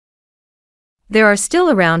There are still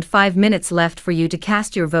around 5 minutes left for you to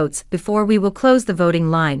cast your votes before we will close the voting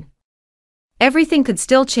line. Everything could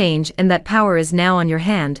still change and that power is now on your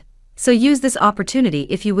hand, so use this opportunity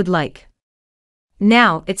if you would like.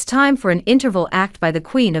 Now, it's time for an interval act by the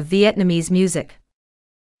Queen of Vietnamese music.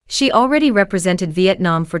 She already represented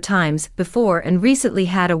Vietnam 4 times before and recently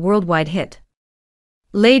had a worldwide hit.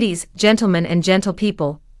 Ladies, gentlemen and gentle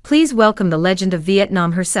people, please welcome the legend of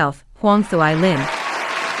Vietnam herself, Hoàng Thùy Linh.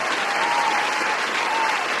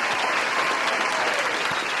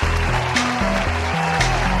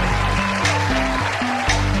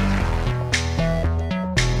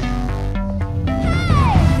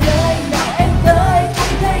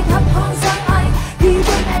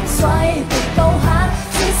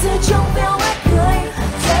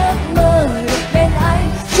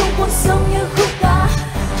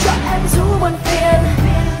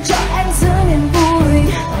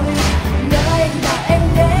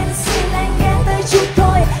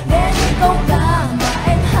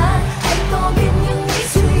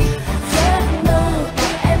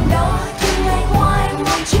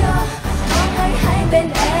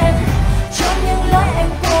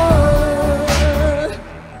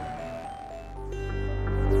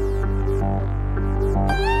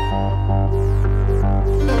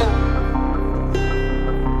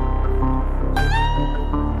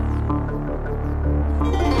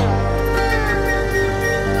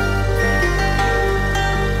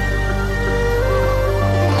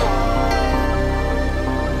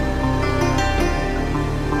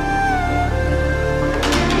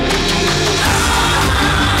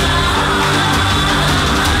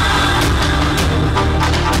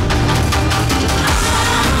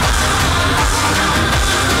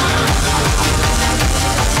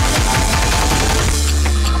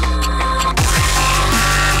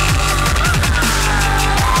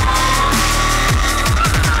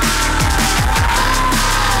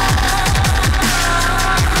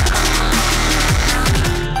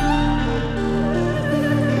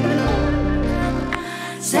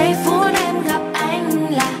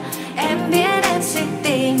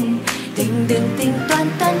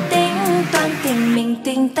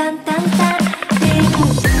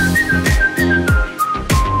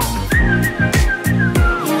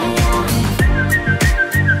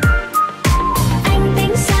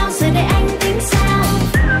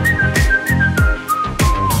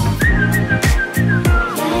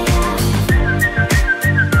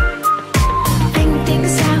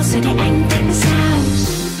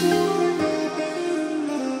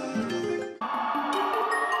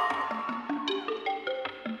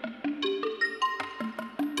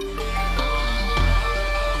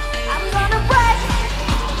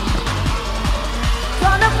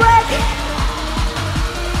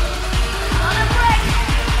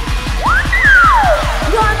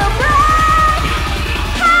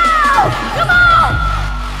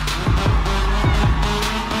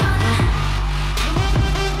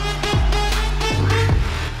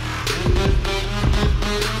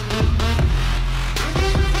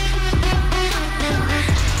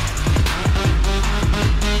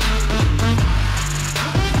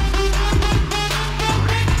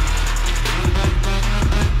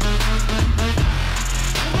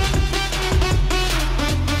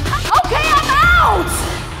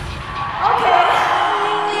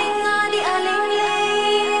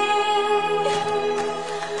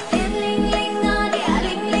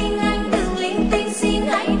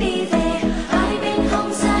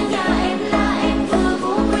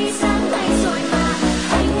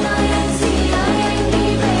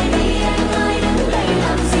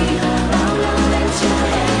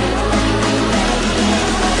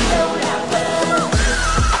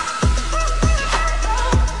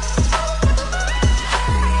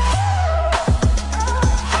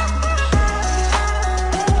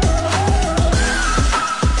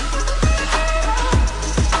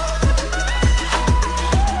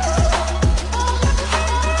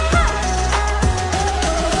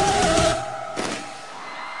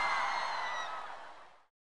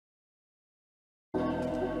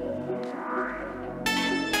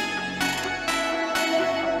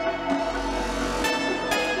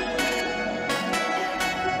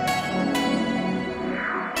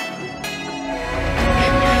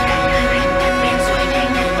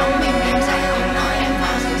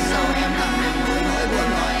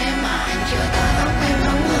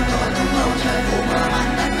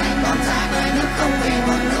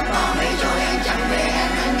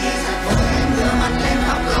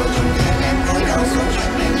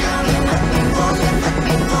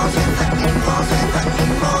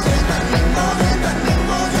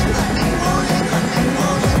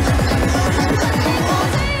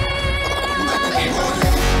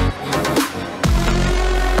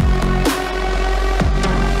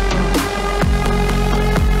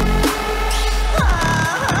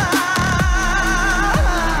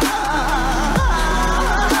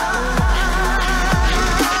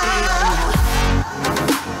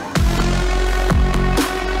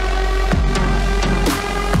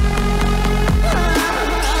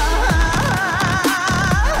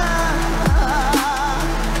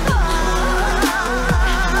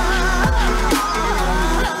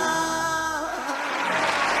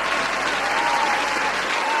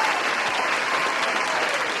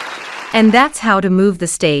 And that's how to move the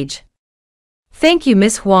stage. Thank you,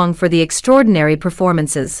 Miss Huang, for the extraordinary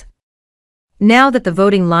performances. Now that the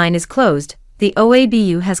voting line is closed, the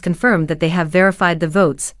OABU has confirmed that they have verified the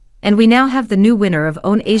votes, and we now have the new winner of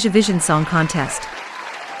own Asiavision Song Contest.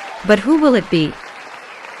 But who will it be?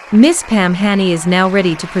 Miss Pam Hanny is now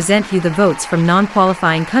ready to present you the votes from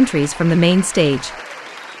non-qualifying countries from the main stage.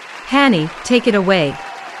 Hanny, take it away.